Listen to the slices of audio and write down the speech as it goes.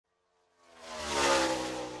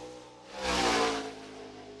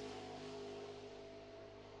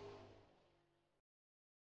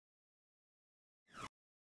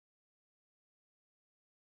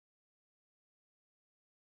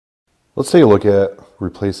Let's take a look at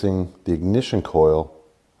replacing the ignition coil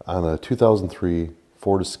on a 2003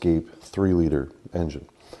 Ford Escape 3-liter engine.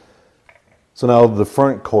 So now the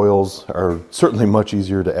front coils are certainly much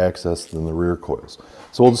easier to access than the rear coils.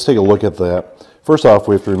 So we'll just take a look at that. First off,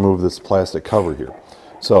 we have to remove this plastic cover here.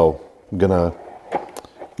 So I'm going to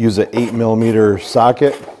use an 8mm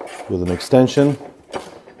socket with an extension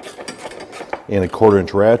and a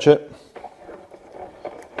 1/4-inch ratchet.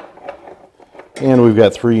 And we've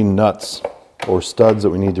got 3 nuts or studs that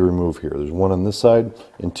we need to remove here. There's 1 on this side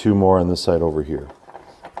and 2 more on this side over here.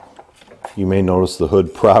 You may notice the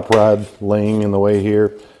hood prop rod laying in the way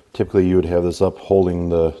here. Typically you would have this up holding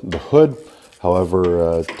the hood.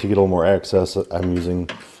 However, to get a little more access, I'm using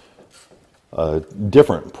a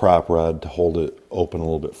different prop rod to hold it open a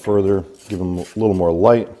little bit further, give them a little more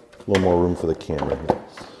light, a little more room for the camera here.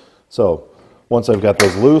 So once I've got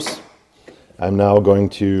those loose, I'm now going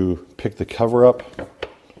to pick the cover up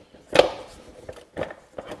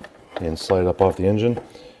and slide it up off the engine.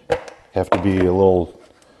 Have to be a little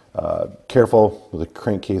careful with the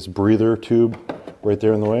crankcase breather tube right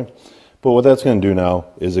there in the way. But what that's going to do now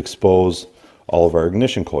is expose all of our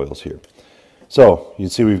ignition coils here. So you can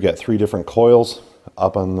see we've got 3 different coils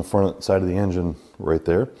up on the front side of the engine right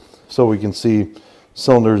there. So we can see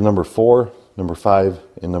cylinders number 4, number 5,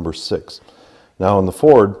 and number 6. Now on the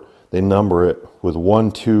Ford, they number it with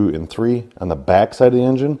 1, 2, and 3 on the back side of the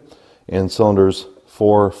engine, and cylinders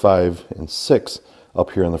 4, 5, and 6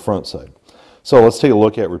 up here on the front side. So let's take a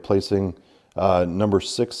look at replacing number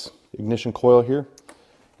 6 ignition coil here.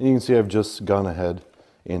 And you can see I've just gone ahead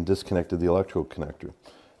and disconnected the electrical connector.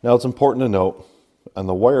 Now it's important to note on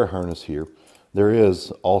the wire harness here, there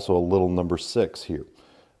is also a little number 6 here,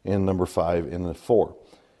 and number 5 and the 4.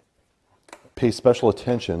 Pay special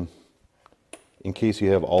attention in case you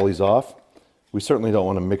have all these off. We certainly don't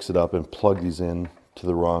want to mix it up and plug these in to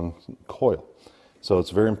the wrong coil. So it's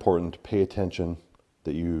very important to pay attention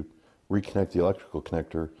that you reconnect the electrical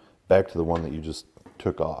connector back to the one that you just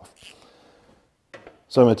took off.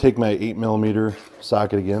 So I'm going to take my 8mm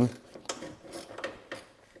socket again,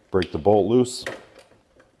 break the bolt loose,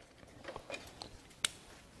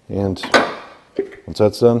 and once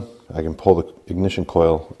that's done, I can pull the ignition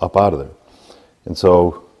coil up out of there. And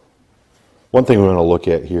so one thing we want to look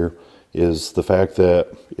at here is the fact that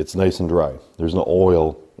it's nice and dry. There's no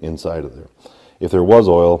oil inside of there. If there was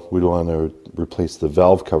oil, we'd want to replace the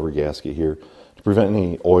valve cover gasket here to prevent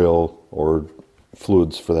any oil or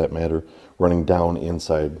fluids, for that matter, running down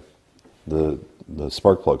inside the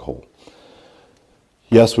spark plug hole.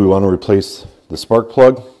 Yes, we want to replace the spark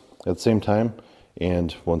plug at the same time,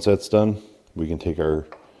 and once that's done, we can take our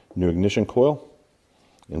new ignition coil,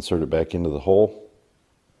 insert it back into the hole.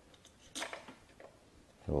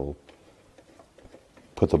 We'll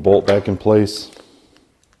put the bolt back in place.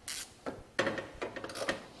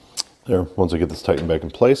 There, once I get this tightened back in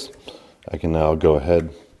place, I can now go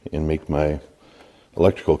ahead and make my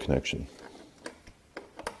electrical connection.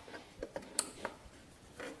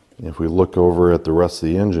 And if we look over at the rest of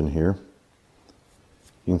the engine here,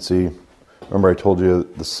 you can see, remember I told you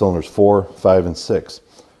the cylinders 4, 5, and 6.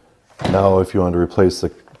 Now if you want to replace the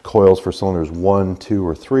coils for cylinders 1, 2,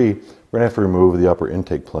 or 3, we're going to have to remove the upper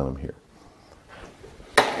intake plenum here.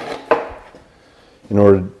 In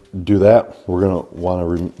order to do that, we're going to want to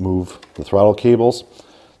remove the throttle cables.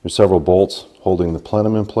 There's several bolts holding the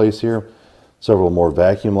plenum in place here, several more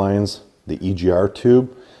vacuum lines, the EGR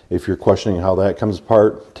tube. If you're questioning how that comes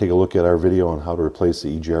apart, take a look at our video on how to replace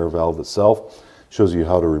the EGR valve itself. It shows you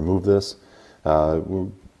how to remove this. We're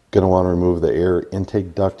going to want to remove the air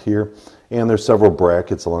intake duct here, and there's several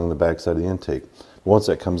brackets along the back side of the intake. Once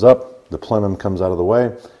that comes up, the plenum comes out of the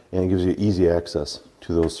way, and it gives you easy access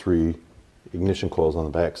to those 3 ignition coils on the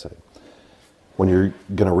back side. When you're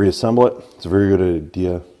going to reassemble it, it's a very good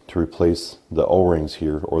idea to replace the O-rings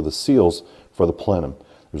here, or the seals for the plenum.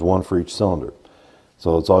 There's 1 for each cylinder.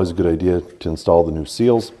 So it's always a good idea to install the new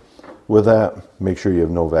seals. With that, make sure you have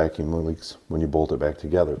no vacuum leaks when you bolt it back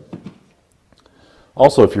together.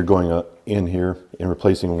 Also, if you're going in here and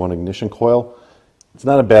replacing 1 ignition coil, it's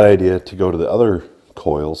not a bad idea to go to the other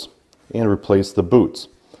coils and replace the boots.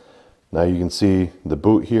 Now you can see the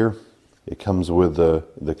boot here. It comes with the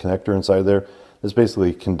connector inside there. This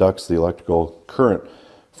basically conducts the electrical current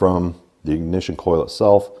from the ignition coil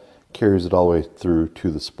itself, carries it all the way through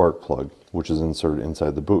to the spark plug, which is inserted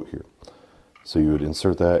inside the boot here. So you would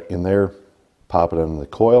insert that in there, pop it under the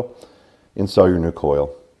coil, install your new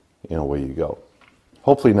coil, and away you go.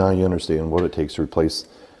 Hopefully now you understand what it takes to replace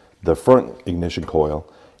the front ignition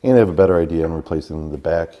coil and have a better idea on replacing the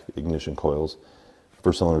back ignition coils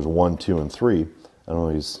for cylinders 1, 2, and 3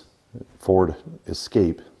 on these Ford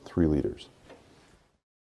Escape 3 liters.